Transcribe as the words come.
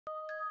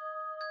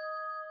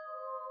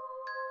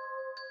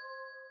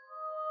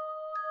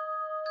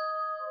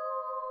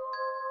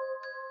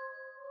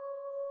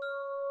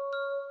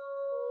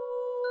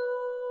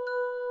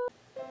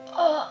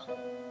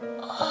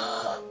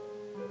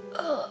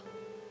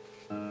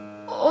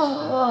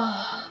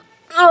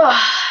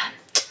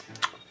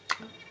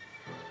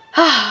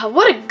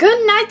What a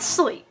good night's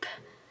sleep.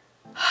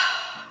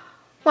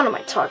 What am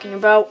I talking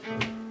about?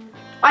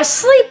 I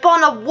sleep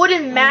on a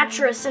wooden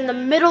mattress in the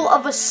middle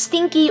of a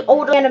stinky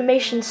old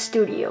animation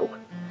studio.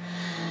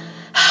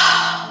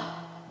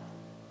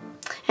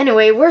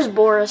 Anyway, where's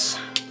Boris?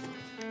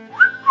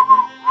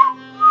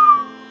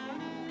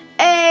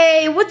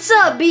 Hey, what's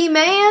up,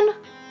 B-Man?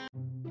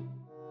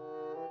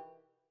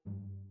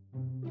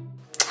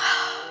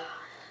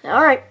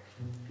 Alright,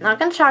 not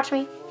gonna talk to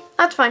me.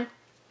 That's fine.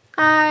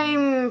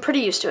 I'm pretty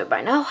used to it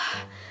by now.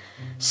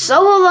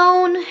 So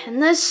alone in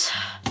this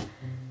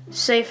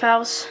safe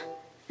house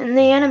in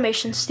the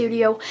animation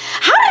studio.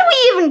 How did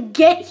we even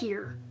get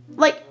here?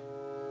 Like,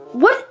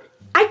 what?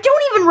 I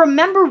don't even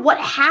remember what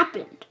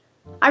happened.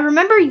 I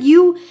remember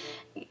you,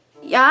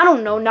 I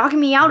don't know, knocking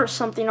me out or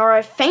something, or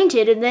I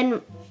fainted and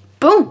then,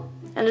 boom,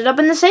 ended up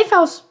in the safe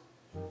house.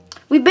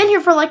 We've been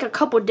here for like a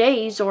couple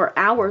days or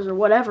hours or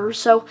whatever,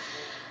 so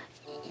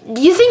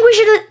do you think we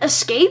should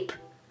escape?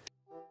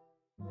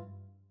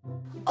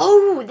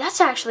 Oh,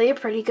 that's actually a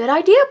pretty good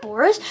idea,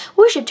 Boris.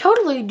 We should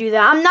totally do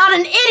that. I'm not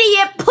an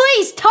idiot.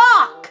 Please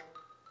talk.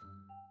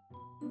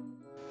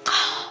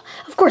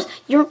 Of course,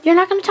 you're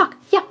not going to talk.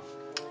 Yeah,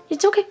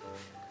 it's okay.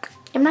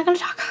 I'm not going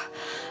to talk.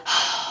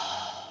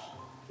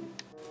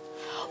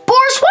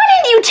 Boris, why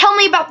didn't you tell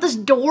me about this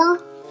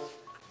door?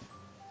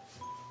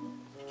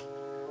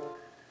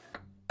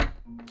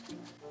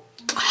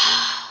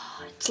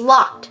 It's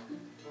locked.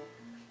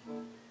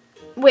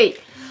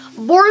 Wait,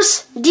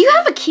 Boris, do you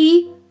have a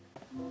key?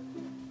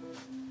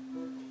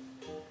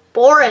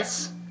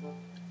 Boris!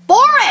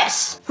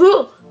 Boris!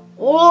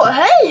 Oh,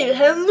 hey,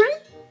 Henry.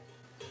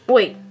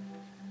 Wait.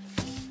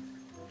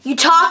 You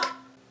talk?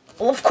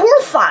 Well, of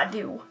course I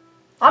do.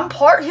 I'm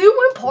part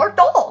human, part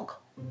dog.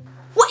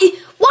 Why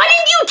didn't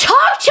you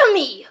talk to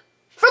me?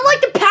 For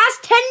like the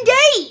past 10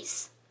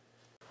 days?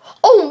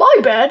 Oh, my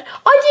bad.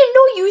 I didn't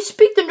know you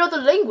speak another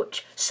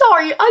language.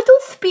 Sorry, I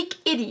don't speak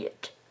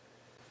idiot.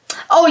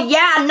 Oh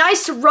yeah,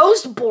 nice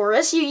roast,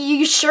 Boris.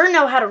 You sure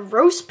know how to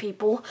roast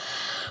people.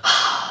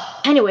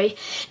 Anyway,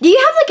 do you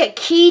have like a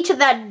key to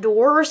that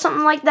door or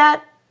something like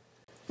that?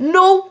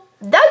 No,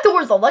 that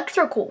door is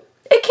electrical.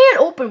 It can't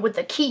open with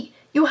a key.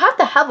 You have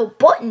to have a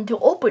button to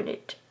open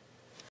it.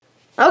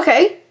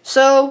 Okay,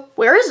 so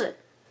where is it?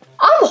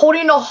 I'm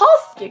holding a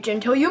hostage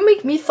until you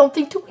make me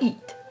something to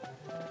eat.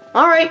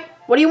 Alright,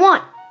 what do you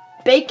want?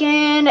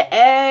 Bacon,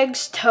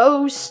 eggs,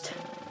 toast?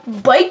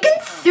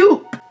 Bacon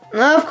soup.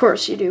 Of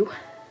course you do.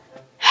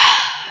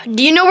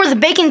 Do you know where the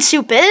bacon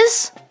soup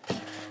is?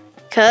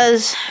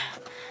 'Cause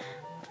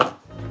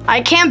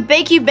I can't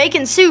bake you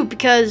bacon soup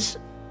because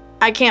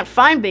I can't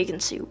find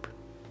bacon soup.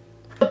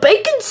 The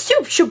bacon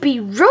soup should be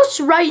just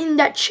right in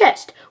that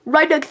chest,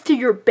 right next to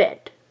your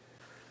bed.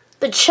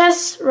 The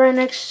chest right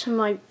next to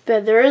my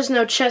bed. There is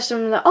no chest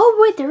in the... Oh,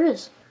 wait, there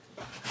is.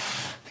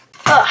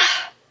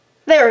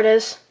 There it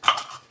is.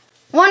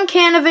 One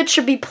can of it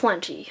should be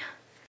plenty.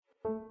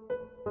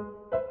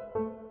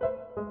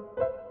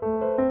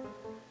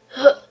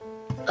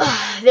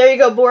 There you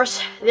go,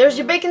 Boris. There's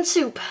your bacon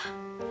soup.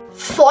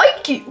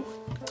 Thank you.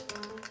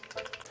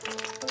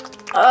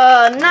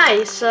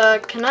 Nice.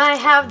 Can I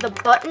have the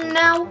button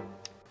now?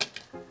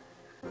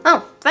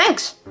 Oh,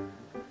 thanks.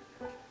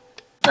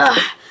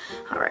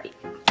 Alright.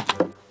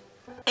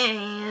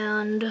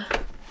 And...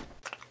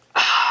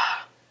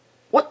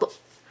 What the?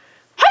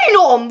 Hang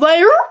on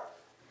there!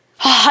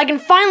 I can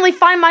finally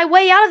find my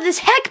way out of this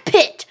heck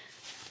pit!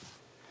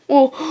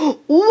 Oh,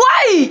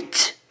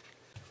 wait!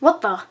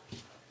 What the?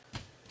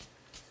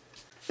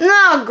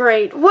 Oh,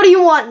 great. What do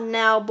you want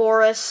now,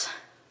 Boris?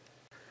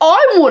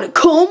 I want to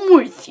come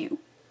with you.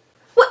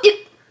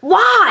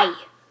 Why?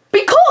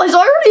 Because I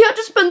already had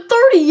to spend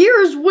 30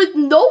 years with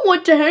no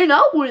one to hang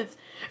out with.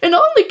 And I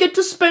only get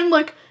to spend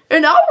like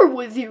an hour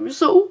with you,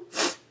 so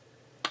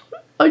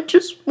I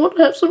just want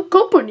to have some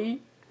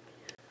company.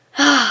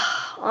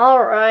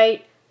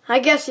 Alright. I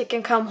guess you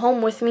can come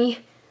home with me.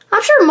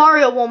 I'm sure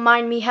Mario won't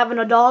mind me having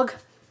a dog.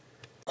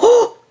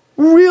 Oh,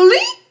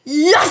 really?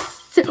 Yes!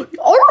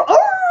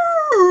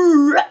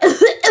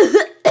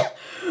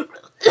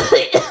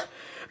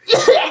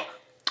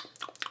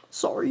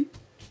 Sorry.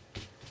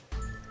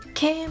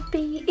 Can't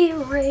be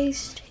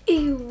erased.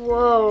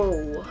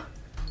 Whoa.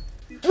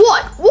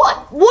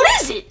 What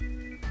is it?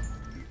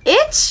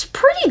 It's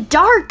pretty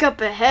dark up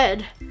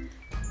ahead.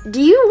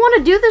 Do you want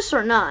to do this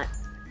or not?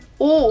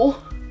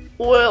 Oh,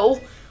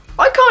 well,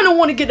 I kind of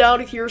want to get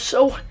out of here,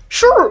 so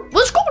sure,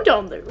 let's go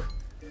down there.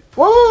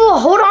 Whoa,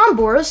 hold on,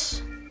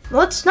 Boris.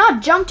 Let's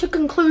not jump to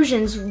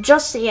conclusions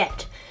just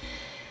yet.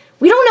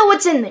 We don't know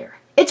what's in there.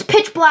 It's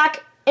pitch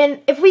black,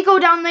 and if we go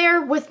down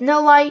there with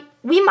no light,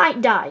 we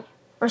might die,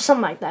 or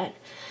something like that.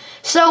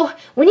 So,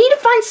 we need to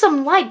find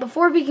some light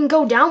before we can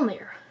go down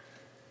there.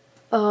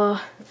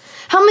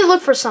 Help me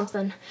look for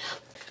something.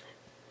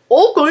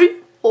 Okay.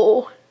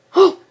 Oh.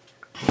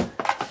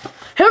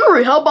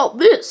 Henry, how about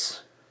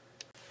this?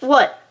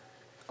 What?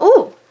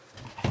 Oh.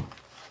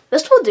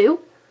 This will do.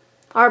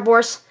 All right,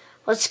 Boris,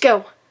 let's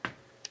go.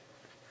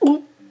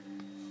 Oh,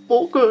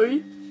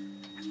 okay.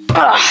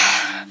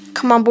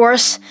 Come on,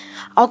 Boris.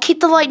 I'll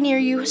keep the light near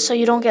you so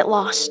you don't get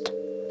lost.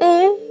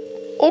 Oh,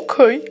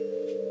 okay.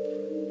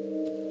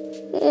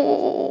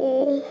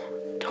 Oh.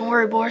 Don't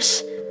worry,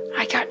 Boris.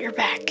 I got your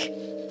back.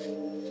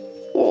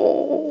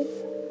 Oh.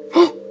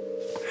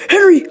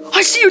 Henry,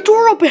 I see a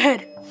door up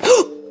ahead.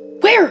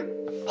 Where?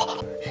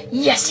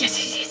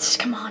 Yes.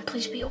 Come on,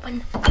 please be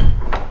open.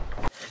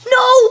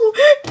 No!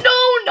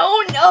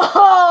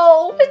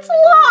 It's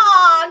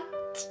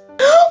locked!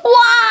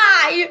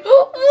 Why?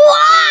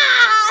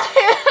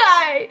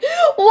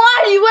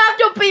 Why do you have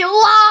to be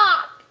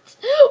locked?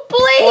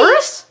 Please!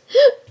 Boris?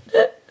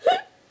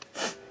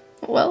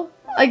 Well,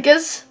 I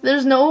guess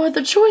there's no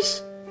other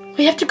choice.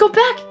 We have to go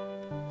back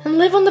and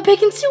live on the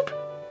bacon soup.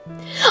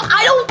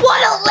 I don't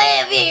want to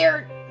live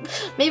here!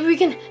 Maybe we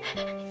can...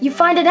 You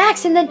find an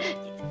axe and then...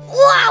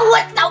 Wow,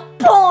 what's the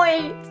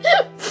point?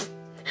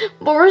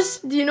 Boris,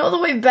 do you know the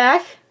way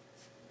back?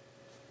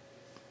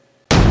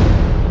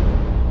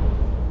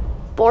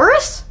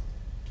 Boris?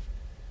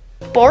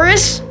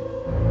 Boris?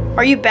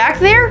 Are you back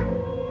there?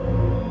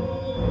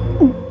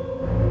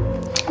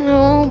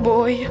 Oh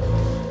boy.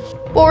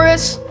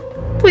 Boris,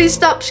 please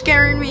stop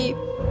scaring me.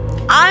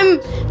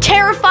 I'm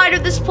terrified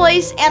of this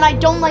place and I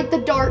don't like the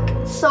dark.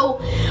 So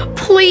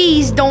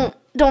please don't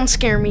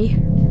scare me.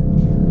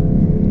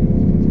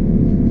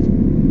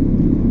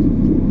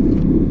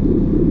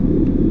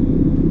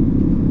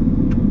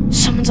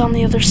 Someone's on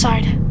the other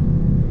side.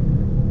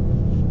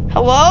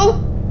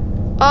 Hello?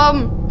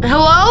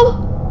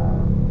 Hello?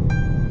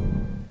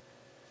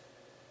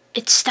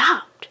 It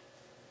stopped.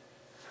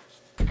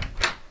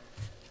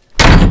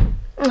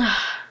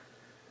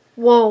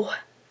 Whoa.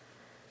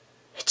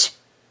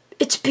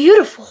 It's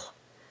beautiful.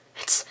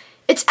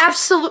 It's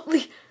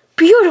absolutely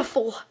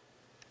beautiful.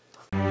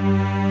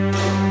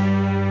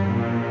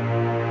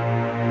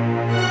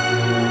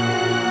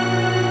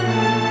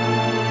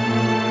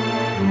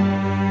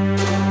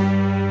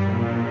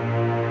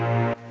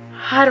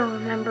 I don't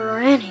remember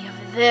any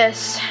of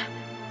this.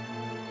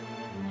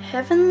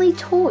 Heavenly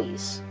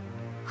toys.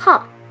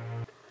 Huh.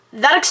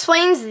 That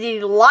explains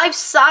the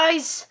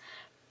life-size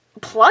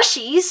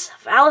plushies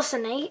of Alice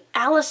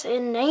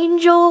and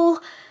Angel,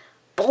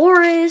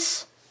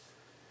 Boris.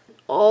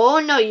 Oh,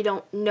 no, you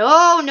don't.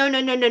 No.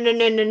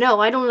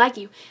 I don't like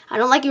you. I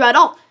don't like you at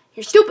all.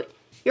 You're stupid.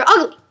 You're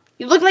ugly.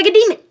 You look like a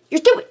demon. You're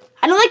stupid.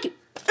 I don't like you.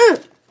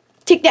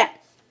 Take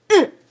that.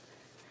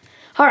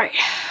 All right.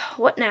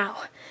 What now?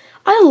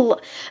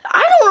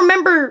 I don't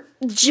remember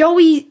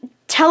Joey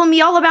telling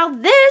me all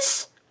about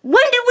this.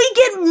 When did we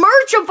get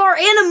merch of our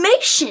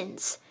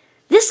animations?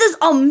 This is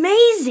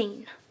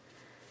amazing.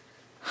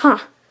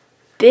 Huh.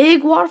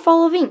 Big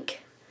waterfall of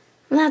ink.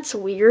 That's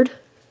weird.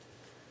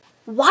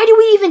 Why do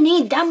we even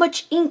need that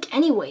much ink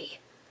anyway?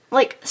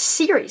 Like,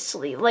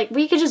 seriously. Like,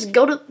 we could just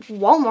go to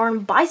Walmart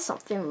and buy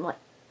something. Like,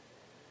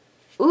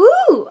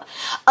 ooh,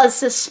 a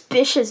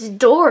suspicious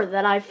door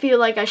that I feel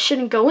like I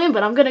shouldn't go in,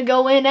 but I'm gonna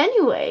go in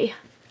anyway.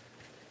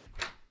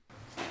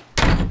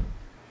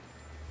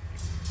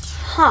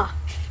 Huh.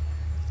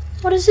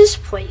 What is this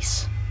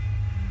place?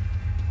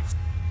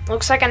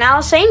 Looks like an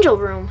Alice Angel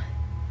room.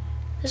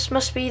 This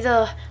must be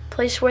the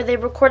place where they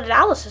recorded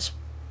Alice's.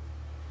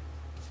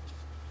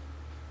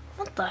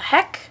 What the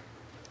heck?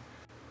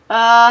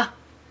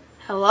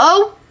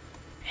 Hello?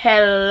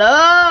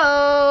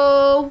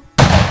 Hello?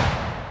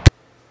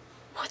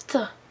 What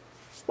the?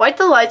 Why'd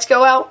the lights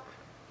go out?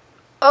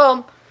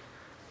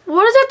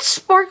 What is that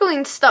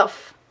sparkling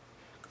stuff?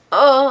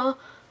 Huh?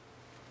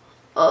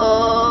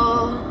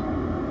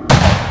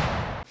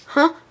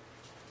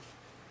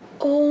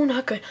 Oh,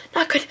 not good.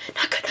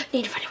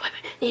 Need to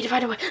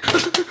find a weapon.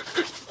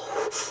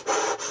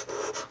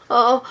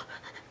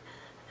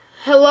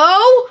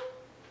 Hello?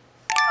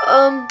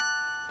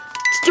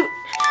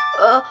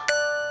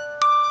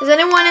 Is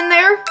anyone in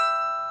there?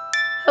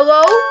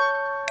 Hello?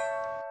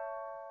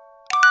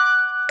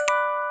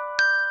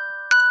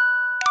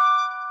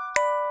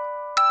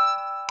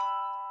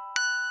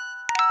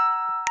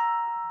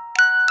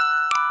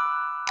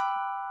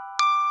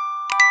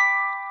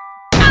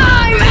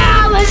 I'm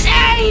Alice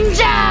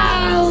Angel!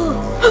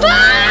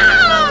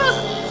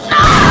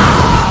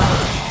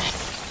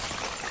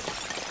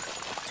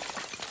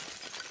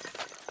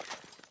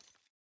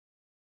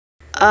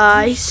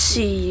 I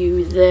see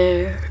you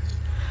there,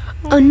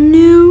 a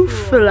new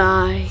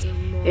fly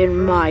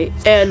in my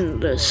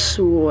endless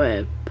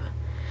web.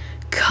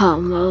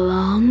 Come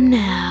along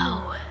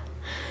now.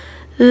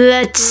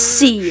 Let's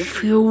see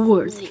if you're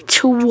worthy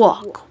to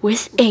walk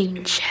with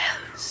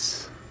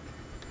angels.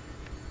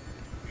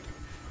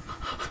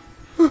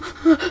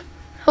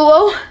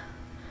 Hello?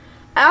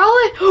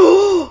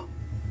 Alice?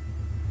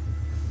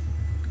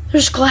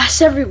 There's glass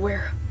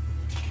everywhere.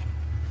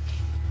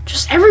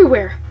 Just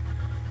everywhere.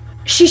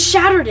 She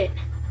shattered it.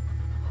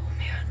 Oh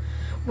man,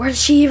 where did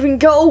she even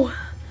go?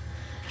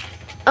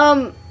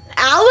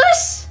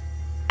 Alice?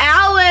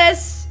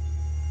 Alice!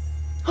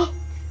 Oh,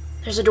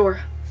 there's a door.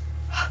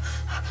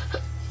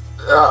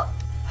 A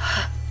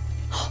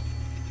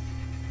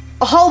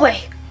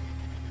hallway.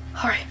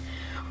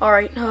 All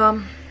right.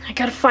 I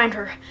gotta find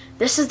her.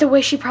 This is the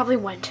way she probably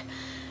went.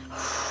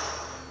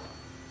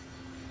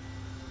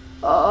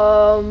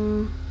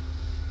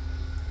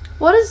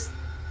 What is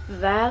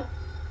that?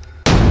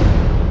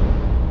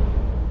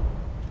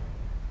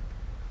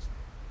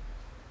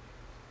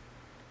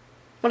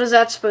 What is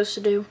that supposed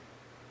to do?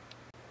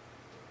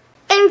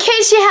 In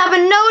case you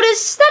haven't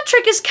noticed, that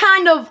trick is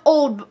kind of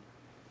old.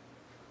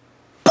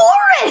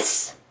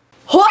 Boris!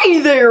 Hi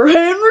there,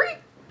 Henry.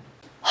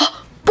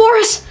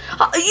 Boris,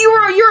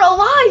 you're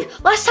alive.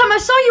 Last time I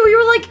saw you, you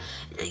were like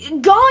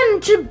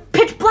gone to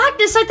pitch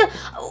blackness.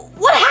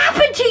 What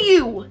happened to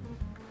you?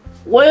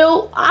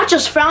 Well, I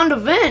just found a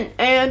vent,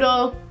 and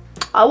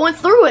I went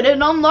through it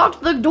and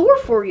unlocked the door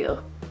for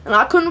you, and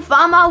I couldn't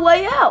find my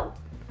way out.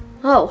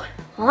 Oh,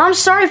 well, I'm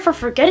sorry for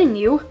forgetting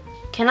you.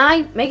 Can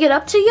I make it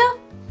up to you?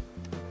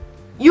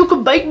 You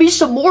can bake me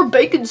some more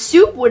bacon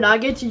soup when I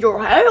get to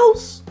your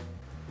house.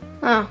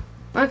 Oh,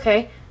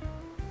 okay.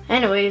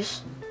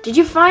 Anyways, did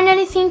you find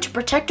anything to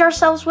protect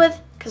ourselves with?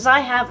 'Cause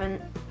I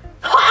haven't.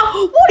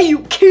 Ha! What are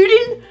you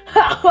kidding?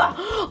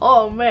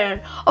 Oh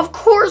man, of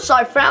course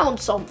I found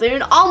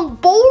something. I'm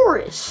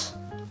Boris.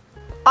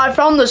 I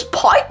found this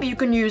pipe you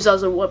can use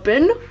as a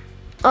weapon.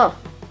 Oh,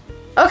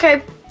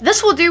 okay.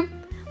 This will do.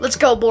 Let's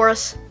go,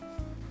 Boris.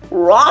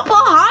 Right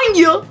behind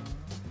you.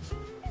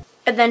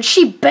 And then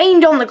she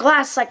banged on the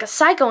glass like a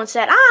psycho and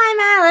said, "I'm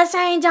Alice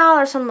Angel,"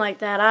 or something like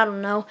that. I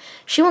don't know.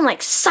 She went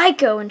like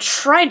psycho and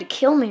tried to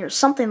kill me or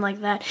something like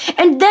that.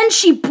 And then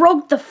she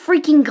broke the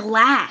freaking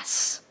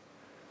glass.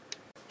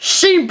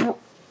 She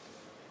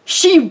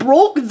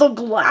broke the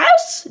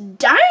glass?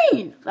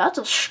 Dang, that's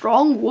a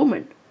strong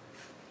woman.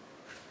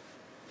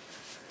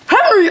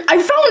 Henry, I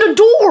found a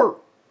door.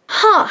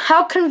 Huh,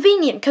 how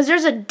convenient, because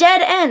there's a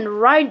dead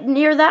end right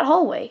near that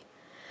hallway.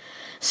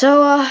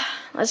 So,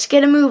 let's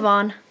get a move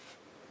on.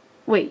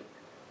 Wait.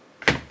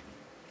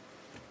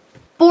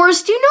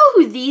 Boris, do you know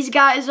who these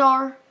guys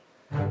are?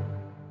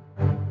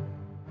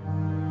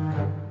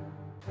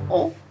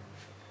 Oh,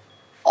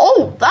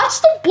 that's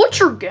the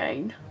Butcher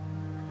Gang.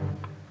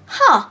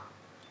 Huh.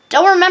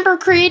 Don't remember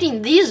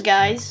creating these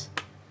guys.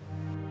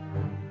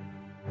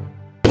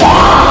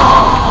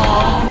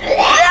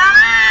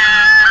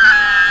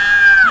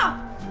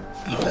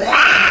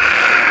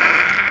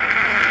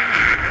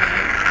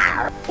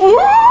 Who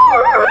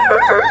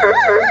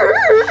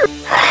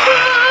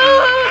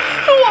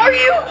are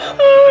you?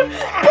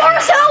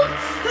 Boris, help!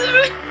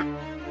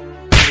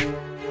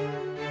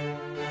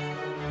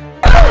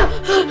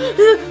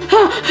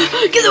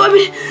 Get the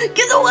weapon!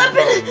 Get the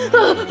weapon!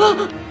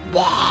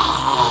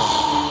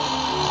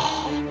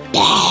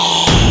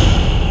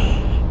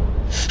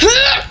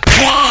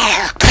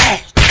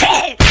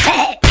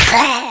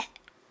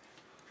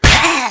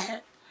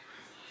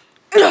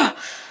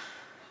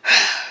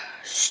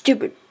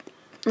 Stupid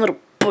little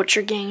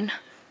butcher gang.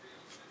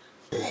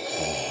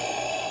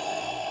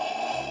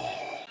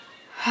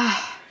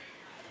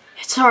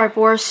 It's alright,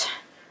 Boris.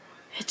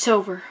 It's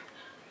over.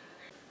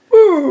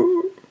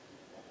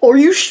 Are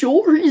you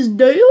sure he's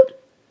dead?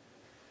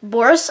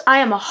 Boris, I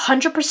am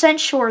 100%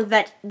 sure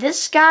that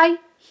this guy,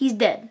 he's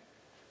dead.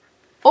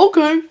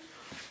 Okay.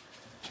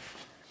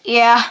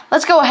 Yeah,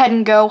 let's go ahead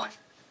and go.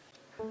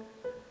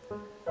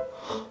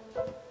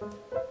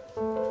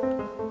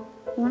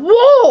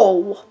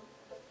 Whoa!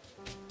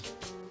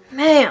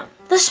 Man,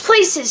 this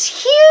place is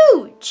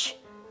huge!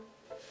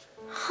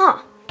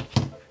 Huh.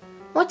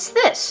 What's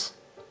this?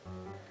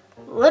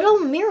 Little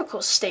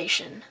Miracle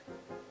Station.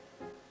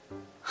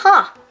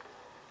 Huh.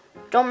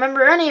 Don't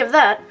remember any of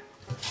that.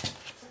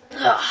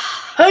 Ugh.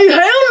 Hey,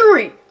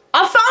 Henry!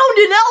 I found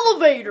an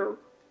elevator!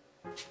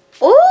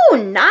 Oh,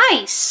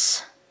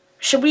 nice!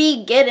 Should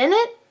we get in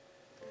it?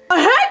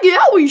 Heck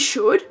yeah, we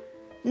should!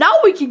 Now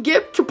we can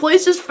get to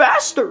places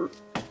faster!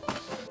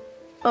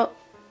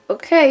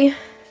 Okay.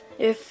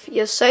 If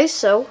you say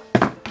so.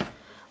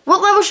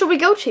 What level should we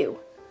go to?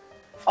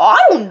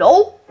 I don't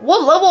know.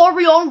 What level are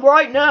we on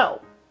right now?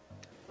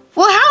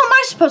 Well, how am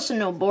I supposed to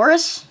know,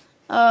 Boris?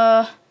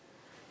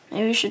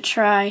 Maybe we should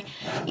try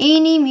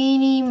eeny,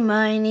 meeny,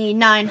 miny,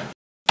 9.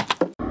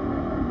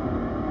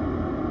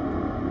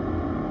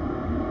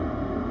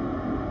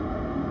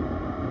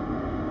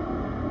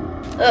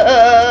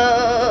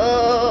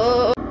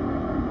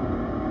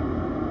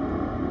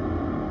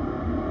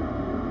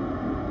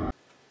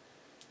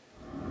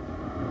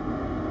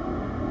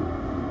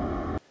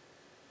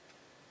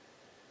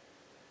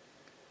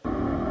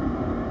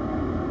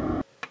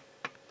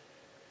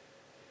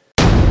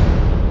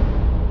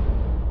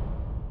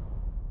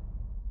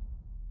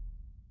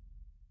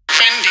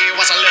 Bendy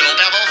was a little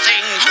devil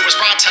thing who was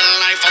brought to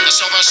life on the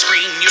silver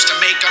screen. Used to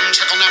make 'em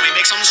chuckle, now he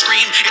makes 'em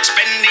scream. It's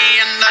Bendy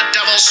and the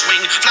devil's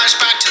swing.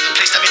 Flashback to the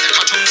place that made the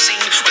cartoon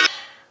sing.